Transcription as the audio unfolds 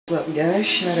What's up guys,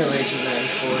 Shadow Agent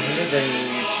 94 here,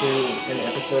 bringing you to an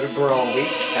episode of Brawl Week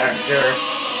after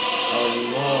a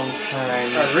long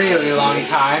time. A really long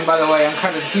time. By the way, I'm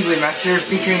KaitoKeybladeMaster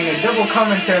featuring a double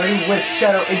commentary with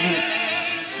Shadow Agent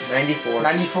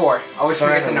 94. Always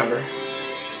forget the number.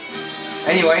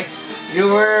 Anyway,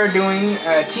 we're doing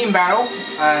a team battle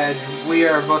as we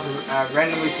are both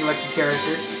randomly selected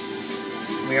characters.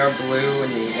 We are blue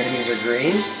and the enemies are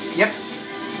green. Yep.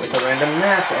 With a random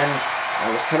map, and I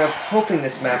was kind of hoping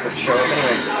this map would show up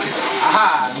anyways.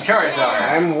 Aha, I'm Charizard.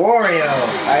 I'm Wario.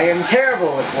 I am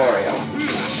terrible with Wario.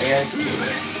 Against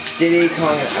Diddy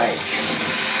Kong and Ike.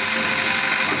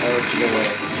 I'll let you go away.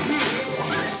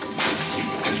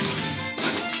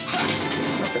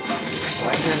 What the f?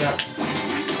 Why can I not?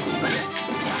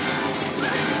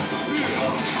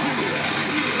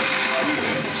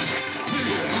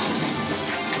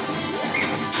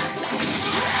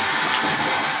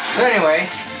 So anyway,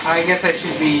 I guess I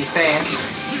should be saying,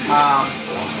 as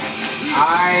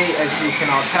you can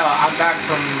all tell, I'm back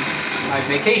from my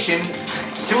vacation,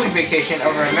 2-week vacation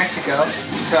over in Mexico,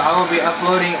 so I will be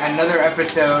uploading another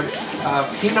episode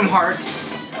of Kingdom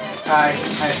Hearts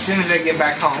as soon as I get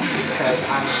back home, because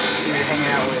I'm here hanging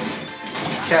out with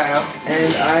Shadow.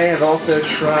 And I have also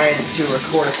tried to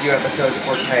record a few episodes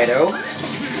for Kaito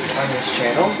on his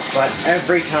channel, but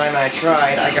every time I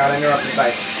tried, I got interrupted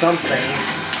by something.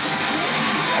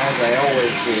 As I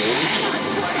always do.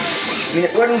 I mean,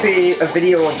 it wouldn't be a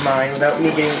video of mine without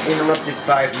me getting interrupted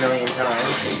 5 million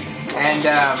times. And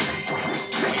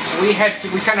we kind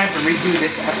of had to redo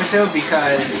this episode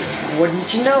because...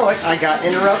 Wouldn't you know it, I got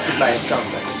interrupted by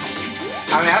something.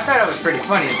 I mean, I thought it was pretty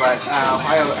funny, but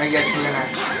I guess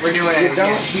we're doing it You don't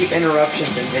again. keep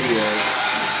interruptions in videos.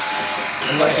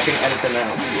 Unless you can edit them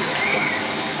out.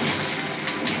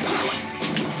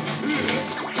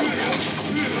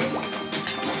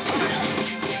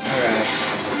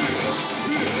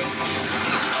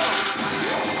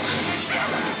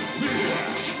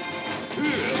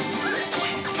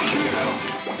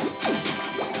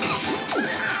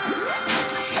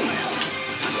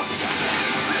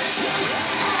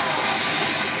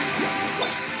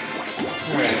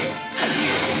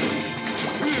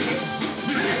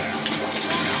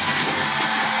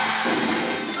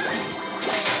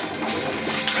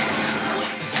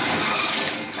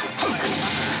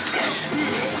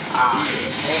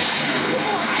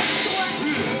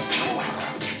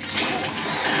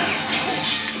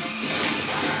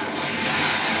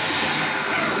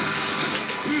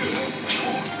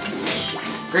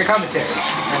 Great commentary. I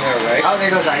know, right? Oh, there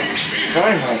goes Ike.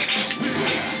 Finally.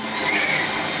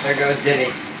 There goes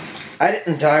Diddy. I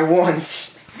didn't die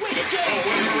once.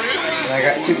 And I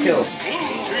got 2 kills.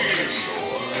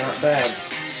 Not bad.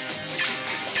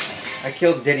 I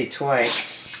killed Diddy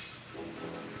twice.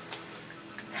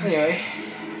 Anyway.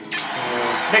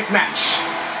 Next match.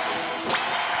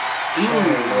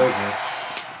 Moses.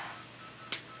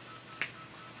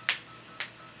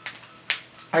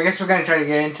 I guess we're gonna try to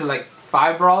get into like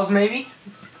 5 brawls maybe?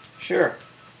 Sure.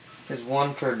 There's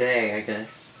 1 per day, I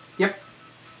guess. Yep.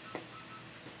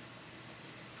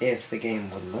 If the game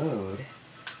would load.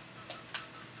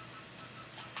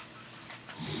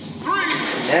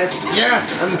 Ness?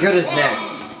 Yes! I'm good as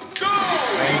Ness.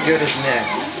 I'm good as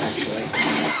Ness, actually.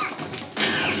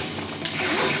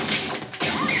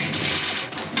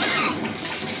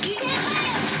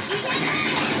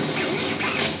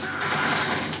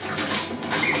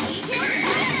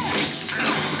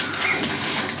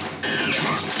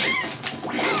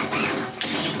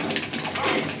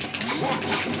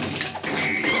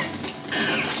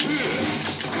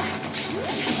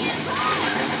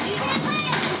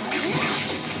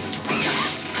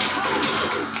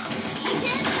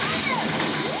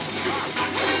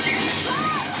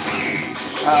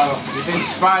 Oh, you've been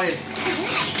spotted.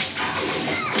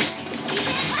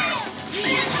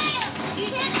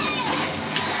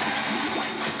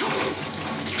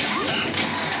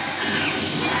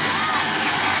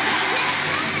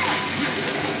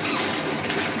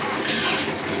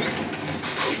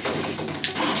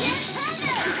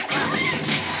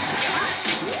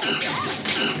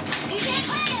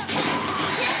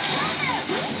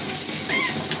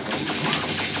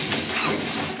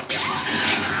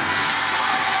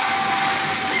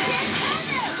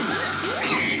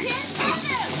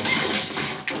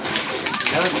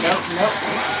 Nope.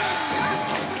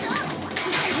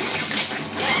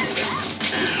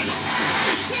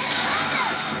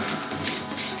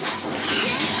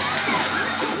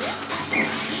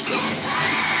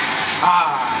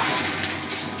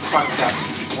 Fucked up.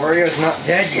 Wario's not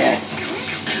dead yet.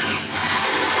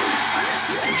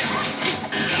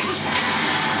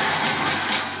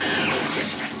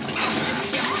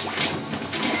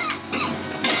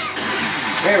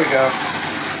 There we go.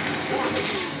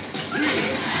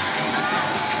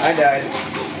 I died.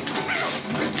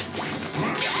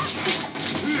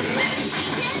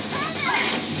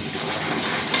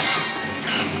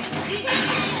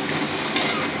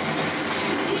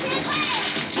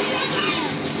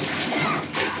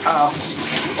 Uh-oh.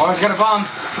 Oh, he's got a bomb.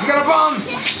 He's got a bomb!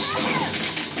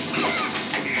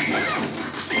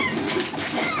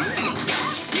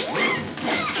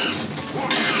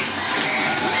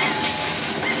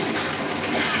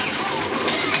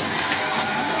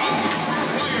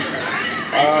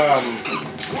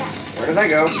 Where did I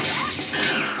go?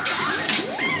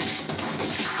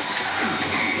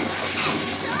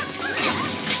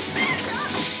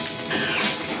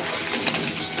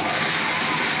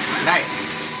 Nice.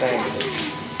 Thanks.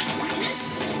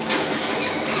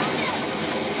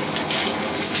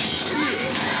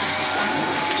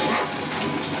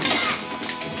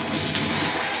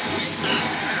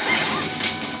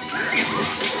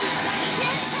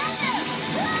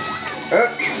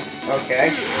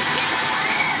 Okay.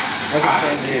 Wasn't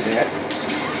trying to do that.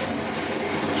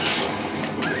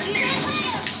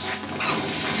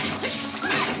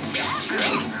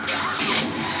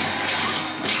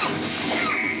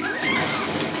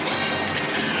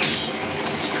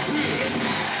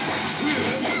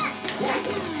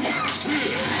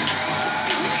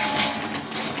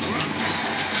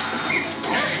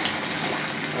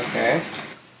 Okay.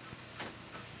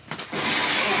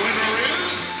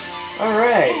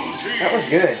 Alright. That was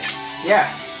good. Yeah.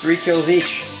 3 kills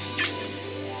each.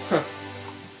 Huh.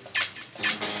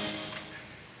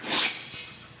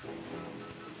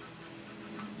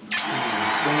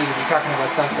 We need to be talking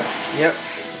about something. Yep.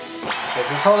 Because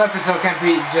this whole episode can't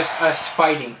be just us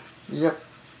fighting. Yep.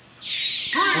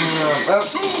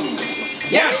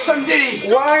 Yes, I'm Diddy!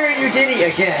 Why are you Diddy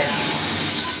again?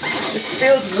 This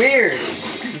feels weird.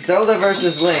 It's Zelda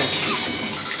versus Link.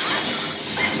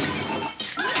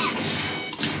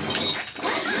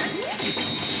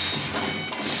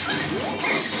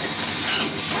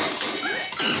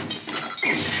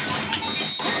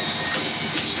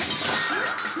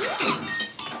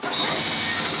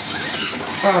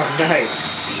 Oh,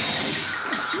 nice.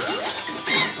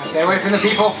 Stay away from the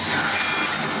people.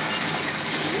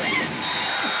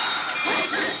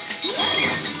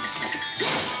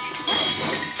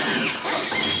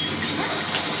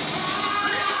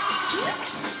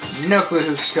 No clue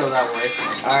who killed that was.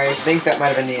 I think that might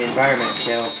have been the environment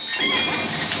kill.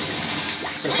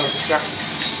 So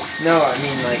self-destruct. No, I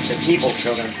mean like the people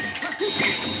killed him.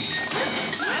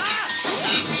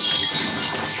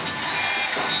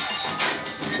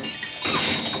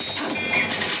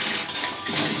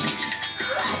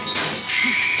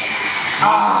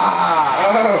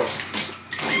 Ah! Oh!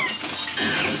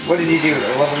 What did you do?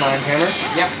 A level 9 hammer?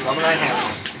 Yep, level 9 hammer.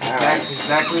 That's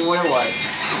exactly what it was.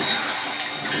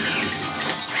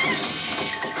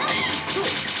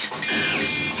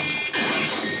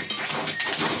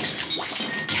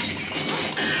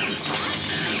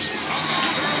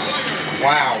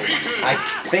 Wow. I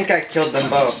think I killed them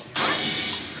both.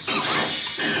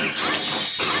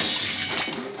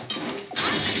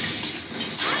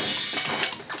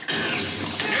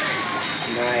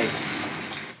 Nice.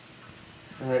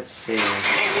 Let's see.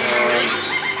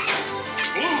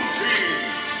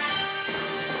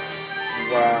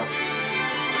 Wow.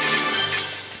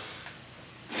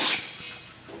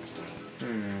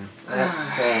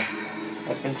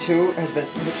 That's been two. Has been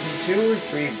 2 or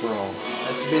 3 brawls.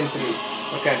 It's been 3.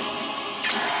 Okay.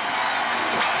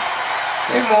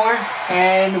 2 more,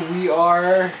 and we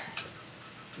are.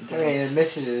 I mean,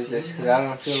 this is this because I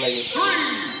don't feel like it's. You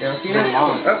don't see that?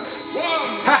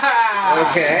 Oh.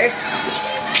 Okay.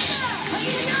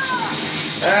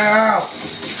 Ow!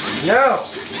 No!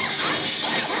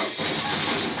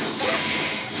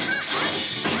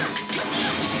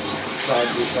 Side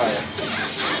to fire.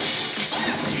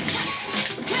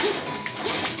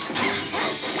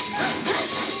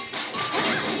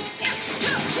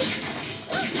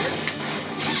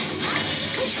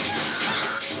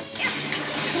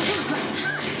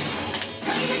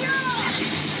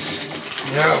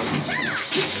 No.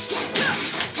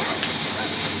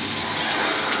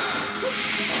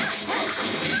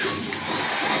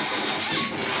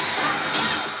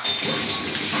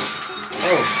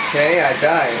 Okay, I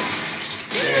died.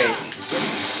 Great.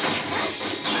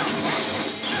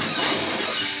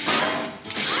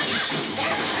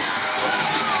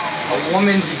 A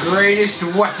woman's greatest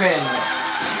weapon,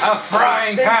 a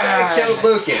frying pan. I think I killed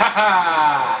Lucas.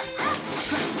 Haha.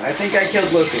 I think I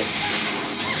killed Lucas.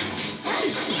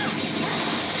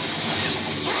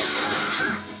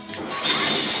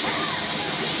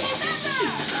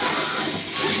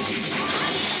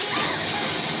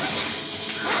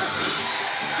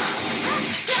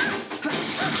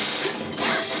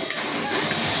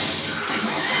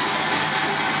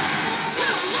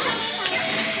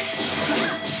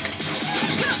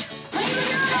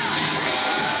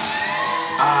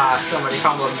 Somebody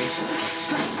comboed me.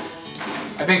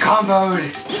 I've been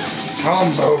comboed!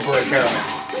 Combo breaker.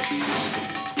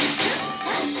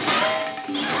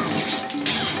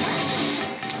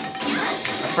 A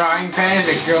frying pan is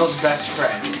a girl's best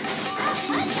friend.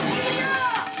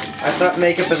 I thought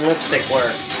makeup and lipstick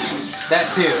were.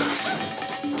 That too.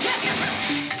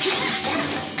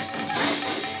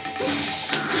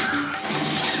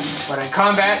 But in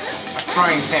combat, a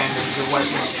frying pan is the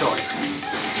weapon of choice.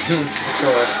 Of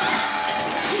course.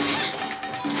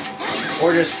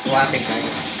 Or just slapping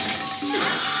things.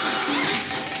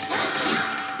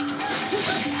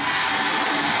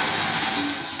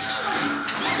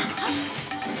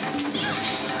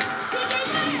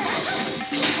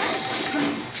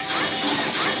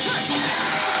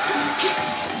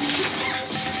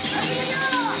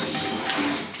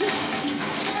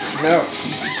 No.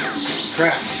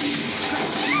 Crap.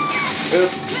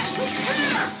 Oops.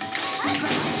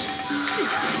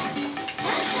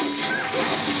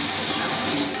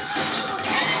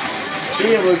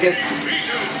 See you, Lucas.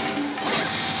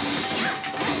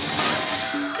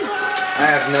 I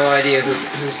have no idea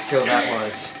whose kill that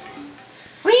was.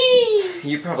 Whee!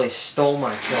 You probably stole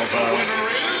my kill, bro.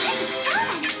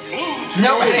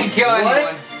 No, I didn't kill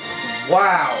anyone.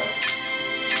 Wow.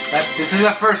 This is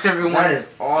a first, everyone. That is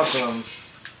awesome.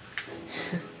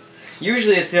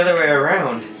 Usually it's the other way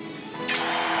around.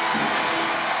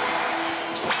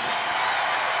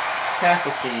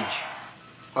 Castle Siege.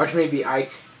 Watch me be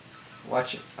Ike.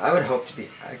 Watch it. I would hope to be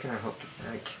Ike, and I hope to be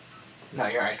Ike.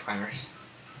 Not your ice climbers.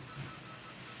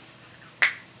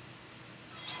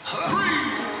 Oh.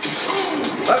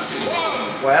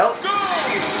 Well.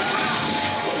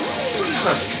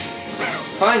 Huh.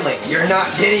 Finally, you're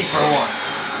not Diddy for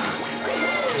once.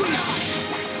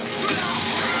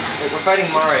 Wait, we're fighting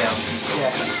Mario.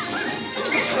 Yeah.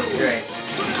 Great.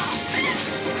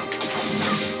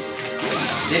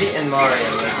 Diddy and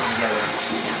Mario working together.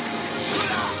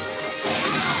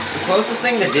 The closest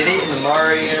thing to Diddy in the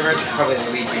Mario universe is probably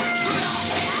Luigi.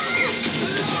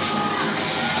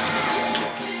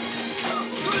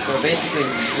 So basically,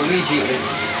 Luigi is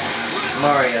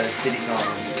Mario's Diddy Kong.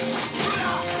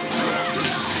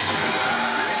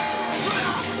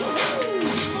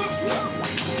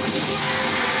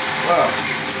 Whoa.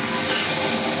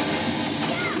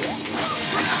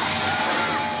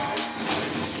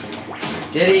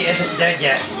 Diddy isn't dead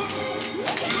yet.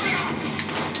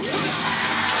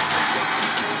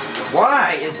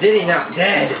 Why is Diddy not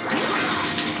dead?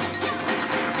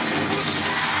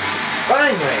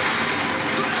 Finally!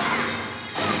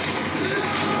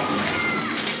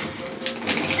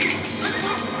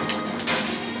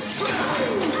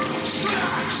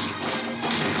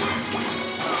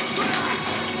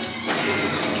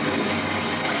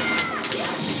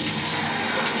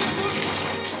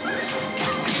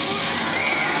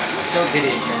 Kill Diddy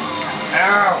again.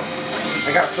 Ow! I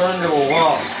got thrown into a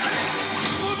wall.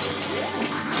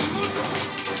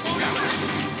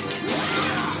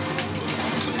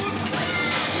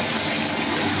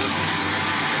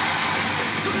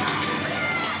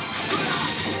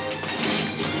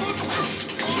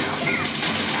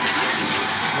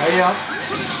 There you go.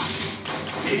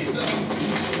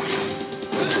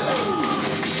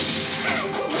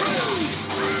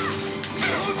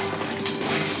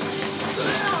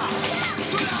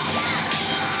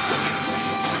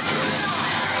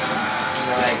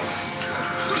 Nice.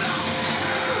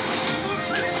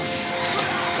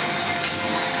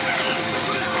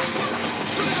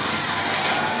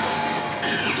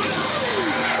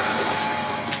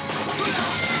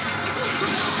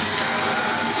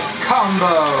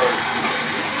 Combo!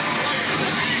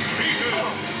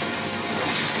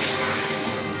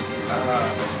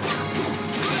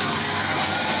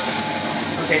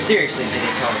 Okay, seriously,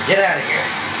 Diddy Kong, get out of here.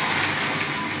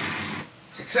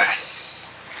 Success!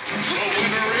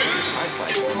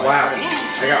 Wow, I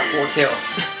got 4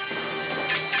 kills.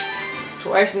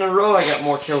 Twice in a row I got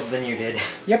more kills than you did.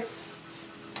 Yep.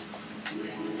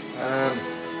 I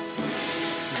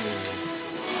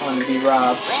Want to be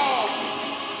robbed.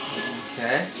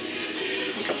 Okay.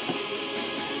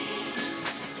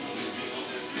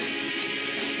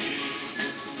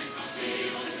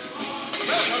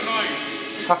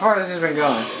 How far has this been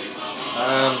going?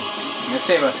 I'm gonna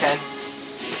say about 10.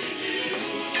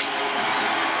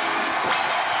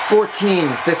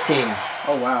 14, 15.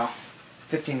 Oh wow.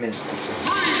 15 minutes. No,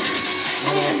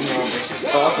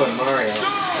 versus Falco and Mario.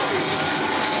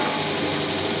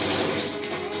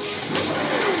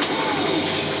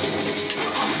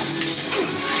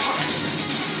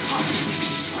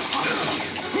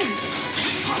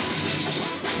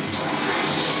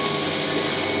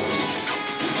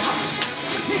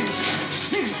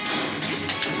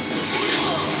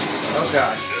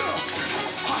 god.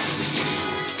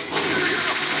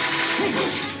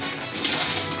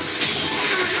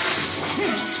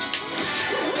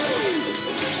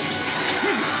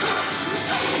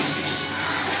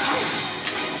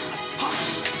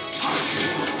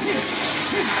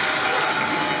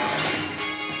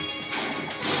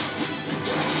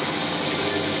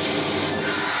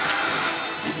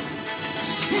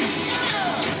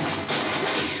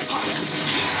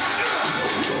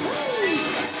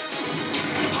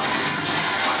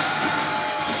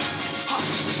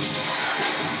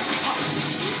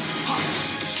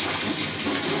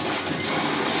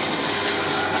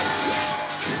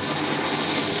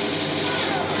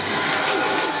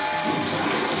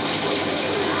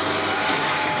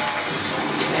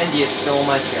 And you stole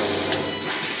my kill.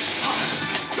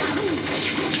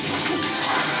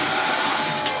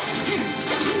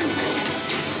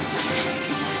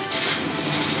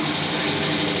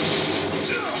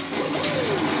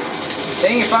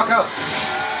 Dang it, Falco!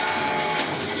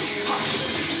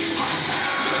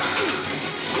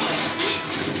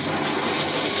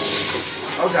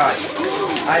 Oh god.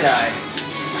 I died.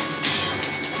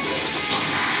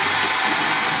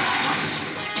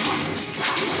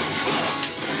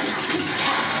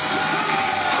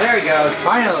 There he goes.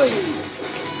 Finally!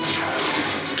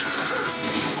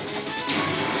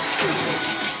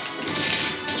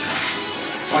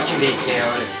 Watch him be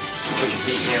KO'd. Watch him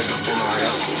be KO'd before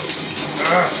Mario.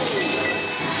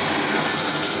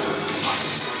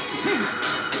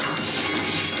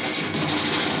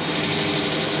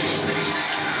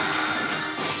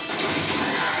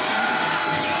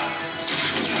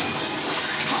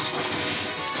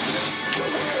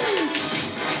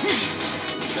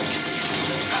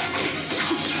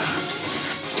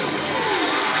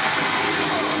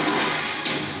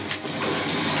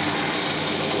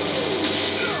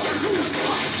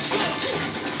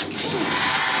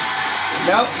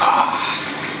 Nope. Ah.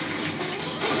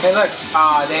 Hey, look.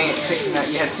 Ah, dang it.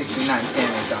 69. You had 69.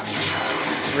 Damn it, Donnie.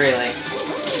 Really?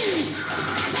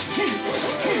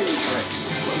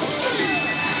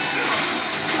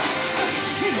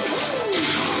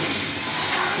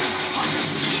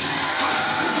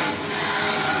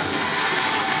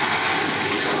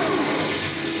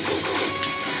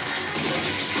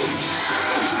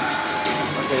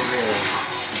 Okay, really.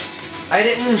 I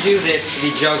didn't do this to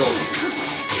be juggled.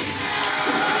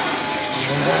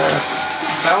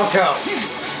 Falco!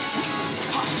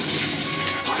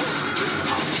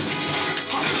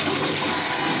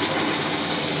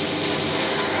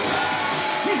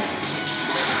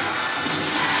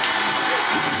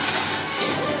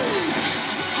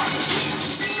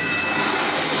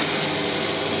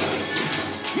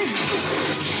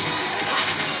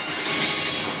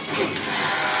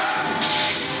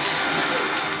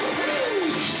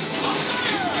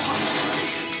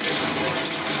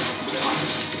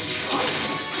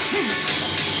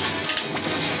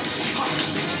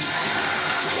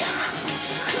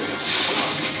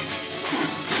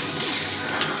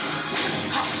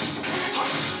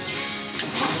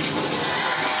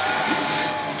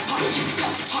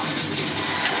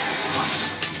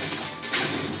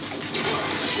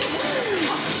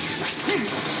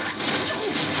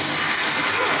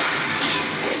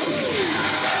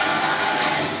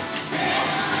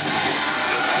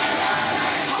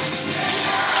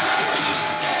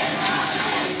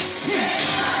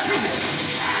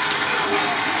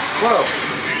 Whoa.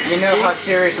 You know how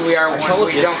serious we are when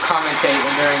we you. don't commentate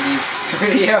during these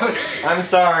videos. I'm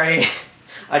sorry.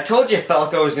 I told you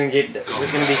Falco was gonna be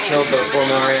killed before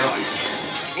Mario.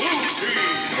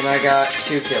 And I got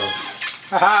 2 kills.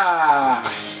 Haha!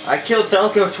 I killed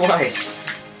Falco twice.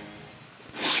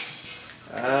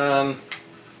 I'm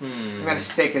gonna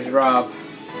stake as Rob.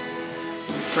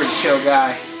 He's a pretty chill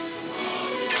guy.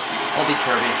 I'll be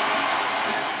Kirby.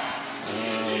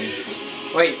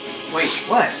 Wait.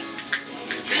 What?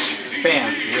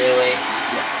 Bam. Really?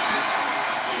 Yes.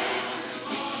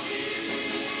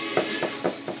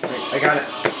 Wait, I got it.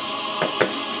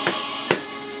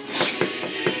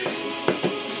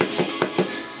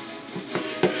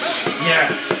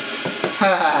 Yes!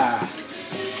 Haha.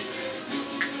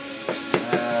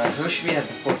 Who should we have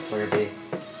the 4th player be?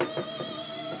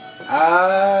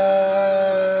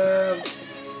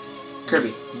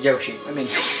 Kirby. Yoshi. I mean,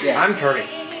 yeah. I'm Kirby.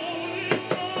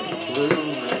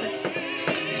 Blue, red.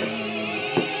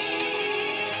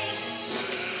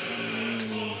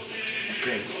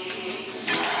 Green.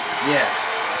 Yes.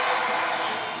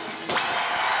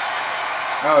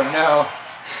 Oh no.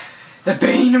 The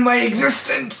bane of my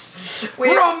existence!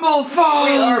 Rumble Falls!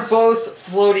 We are both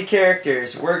floaty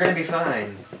characters. We're gonna be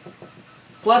fine.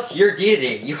 Plus, you're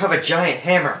deity. You have a giant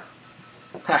hammer.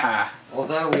 Haha.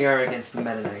 Although we are against the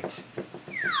Meta Knight.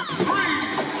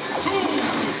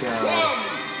 God.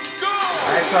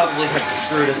 I probably have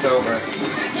screwed us over.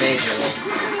 Majorly.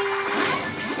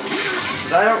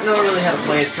 Because I don't know really how to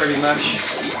play as Kirby much.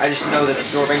 I just know that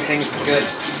absorbing things is good.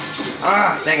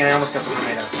 Ah! Dang it, I almost got the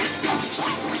tomato.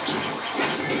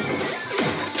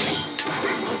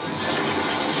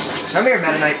 Come here,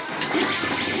 Meta Knight.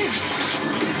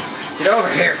 Get over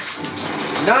here.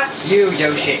 Not you,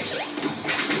 Yoshi.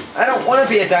 I don't want to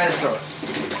be a dinosaur.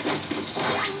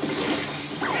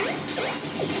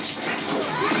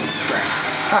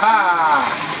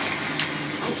 Haha!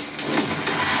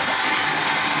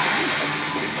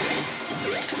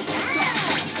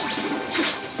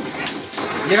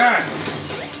 Yes!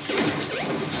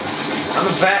 I'm a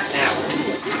bat now.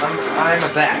 I'm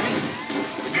a bat.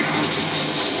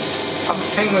 I'm a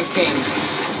penguin king.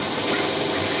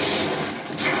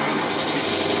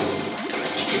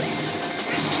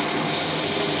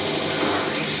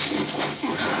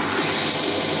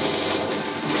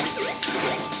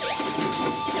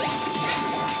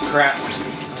 Crap.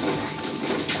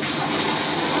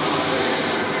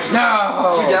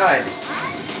 No! You died.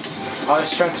 I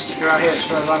was trying to stick around here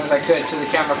for as long as I could until the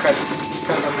camera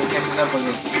comes up and catches up with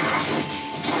me.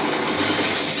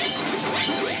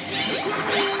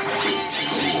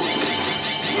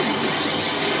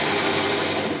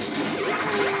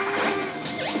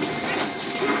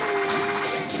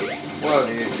 Whoa,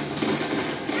 dude.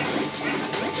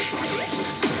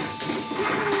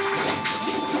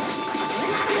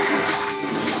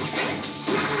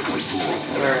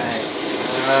 Alright.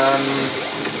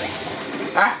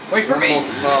 Ah, wait for me!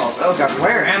 Falls. Oh god,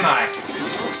 where am I?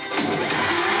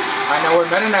 I know where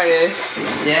Meta Knight is.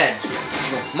 Dead.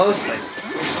 Mostly.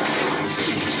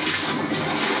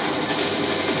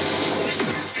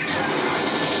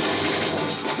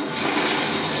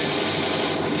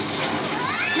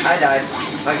 I died.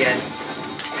 Again.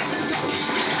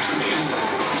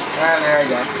 Ah, there I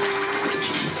go.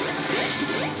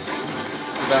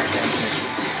 Back down here.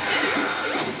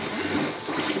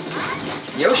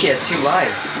 Yoshi has 2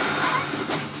 lives.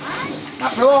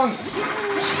 Not for long.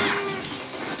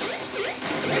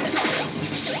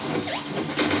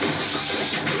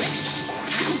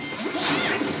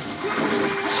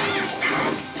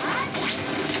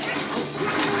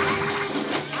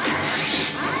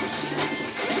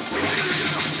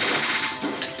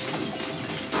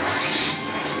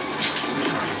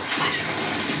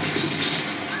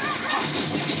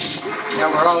 Yeah,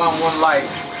 we're all on 1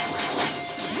 life.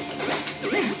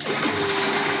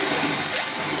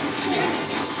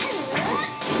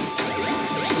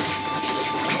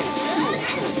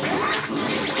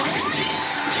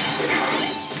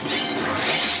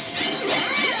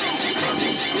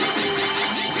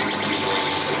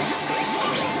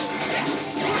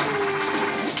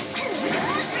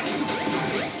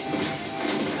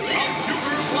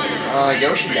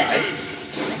 Yoshi died.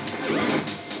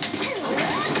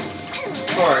 Of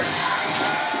course.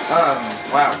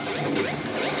 Wow.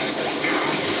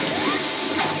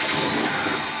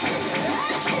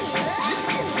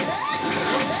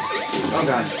 Oh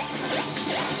god.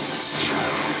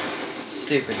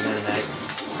 Stupid Meta Knight.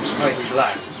 Oh wait, he's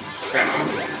alive. Crap.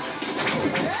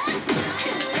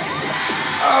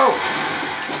 Oh!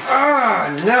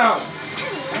 Ah, no!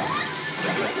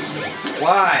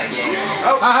 Why, game?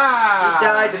 Oh! Aha! He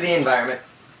died to the environment.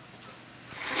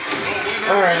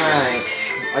 Alright.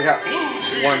 I got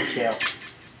 1 kill.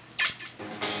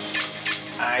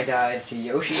 I died to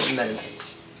Yoshi and Meta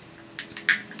Knight.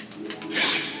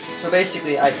 So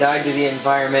basically, I died to the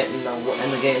environment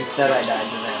and the game said I died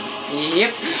to them.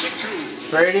 Yep.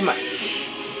 Pretty much.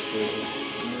 Let's see.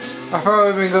 How far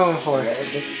have we been going for?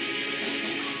 Red.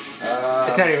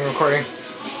 It's not even recording.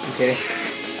 I'm kidding.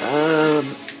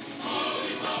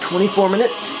 24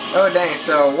 minutes. Oh dang,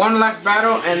 so 1 last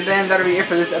battle and then that'll be it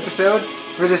for this episode.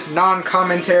 For this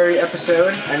non-commentary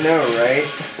episode. I know, right?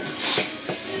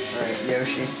 Alright,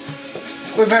 Yoshi.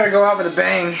 We better go out with a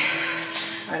bang.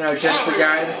 I know just the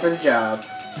guy for the job.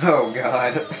 Oh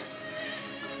god.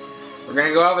 We're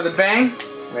gonna go out with a bang.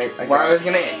 Wait, I was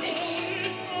gonna end it.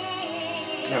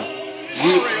 No.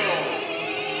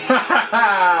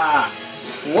 Hahaha!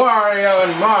 Wario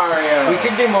and Mario! We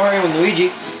could do Mario and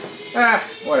Luigi. Ah,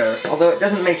 whatever. Although it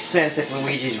doesn't make sense if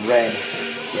Luigi's red.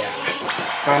 Yeah.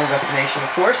 Final destination, of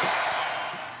course.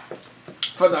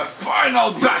 For the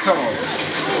final battle!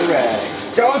 Red.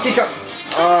 Donkey Kong!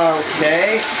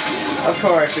 Okay. Of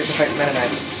course, we have to fight Meta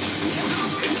Knight.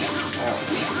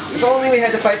 Oh. If only we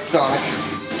had to fight Sonic.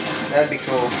 That'd be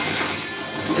cool.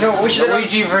 You know what we should have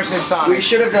Luigi versus Sonic. We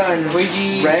should have done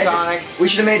Luigi, red. Sonic. We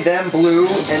should have made them blue,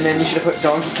 and then you should have put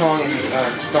Donkey Kong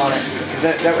and Sonic. Because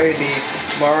that way it'd be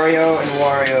Mario and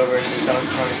Wario versus Donkey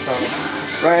Kong and Sonic.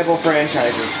 Rival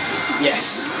franchises.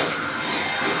 Yes.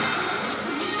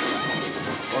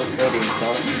 Or Kirby and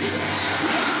Sonic.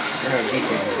 No, DK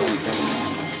and Sonic.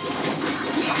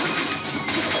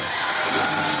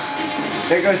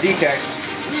 There goes DK.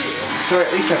 So I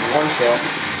at least have one kill.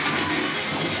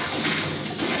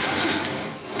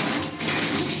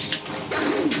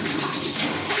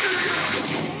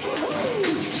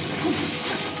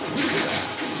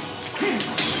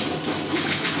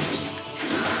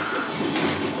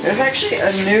 There's actually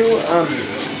a new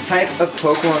type of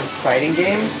Pokemon fighting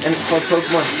game, and it's called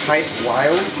Pokemon Type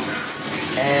Wild,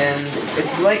 and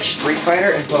it's like Street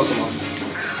Fighter and Pokemon.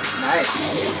 Nice.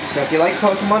 So if you like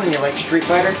Pokemon and you like Street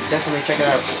Fighter, definitely check it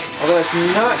out. Although it's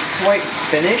not quite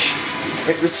finished,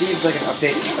 it receives like an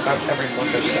update about every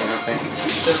month or so, I think.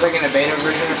 So it's like in a beta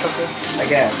version or something? I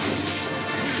guess.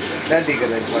 That'd be a good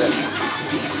way to put it.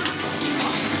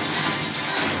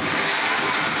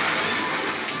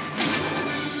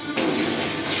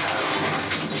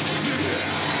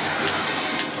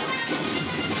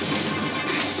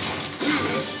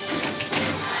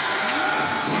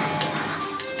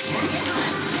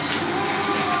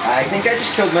 I think I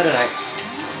just killed Meta Knight.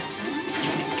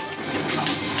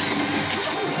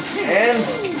 And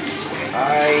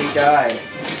I died.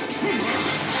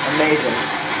 Amazing.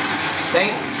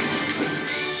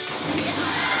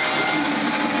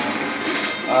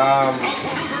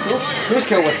 Whose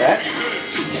kill was that?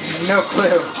 No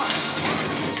clue.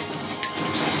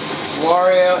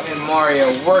 Wario and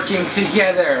Mario working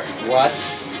together. What?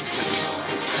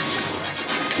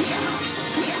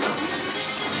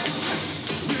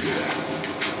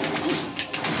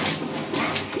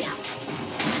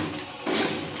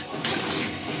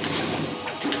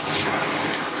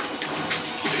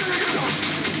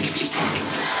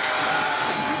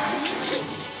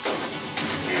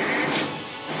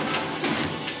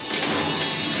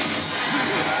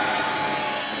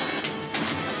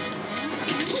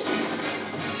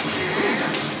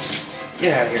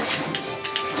 Get out of here.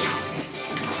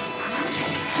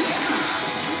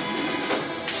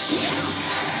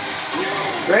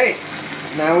 Great.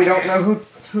 Now we don't know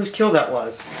whose kill that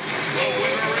was.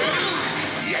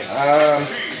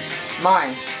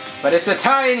 Mine. But it's a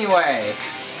tie anyway.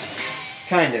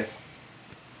 Kind of.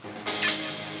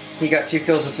 He got 2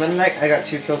 kills with Meta Knight, I got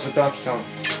 2 kills with Donkey Kong.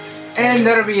 And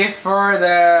that'll be it for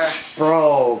the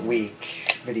Brawl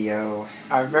Week video.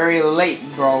 Our very late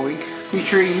Brawl Week,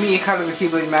 featuring me,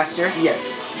 KaitoKeybladeMaster.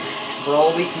 Yes.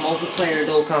 Brawl Week multiplayer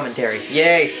dual commentary.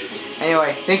 Yay!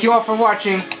 Anyway, thank you all for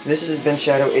watching. This has been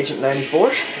Shadow Agent 94.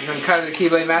 This has been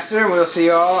KaitoKeybladeMaster. We'll see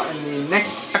you all in the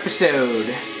next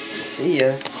episode. See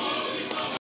ya.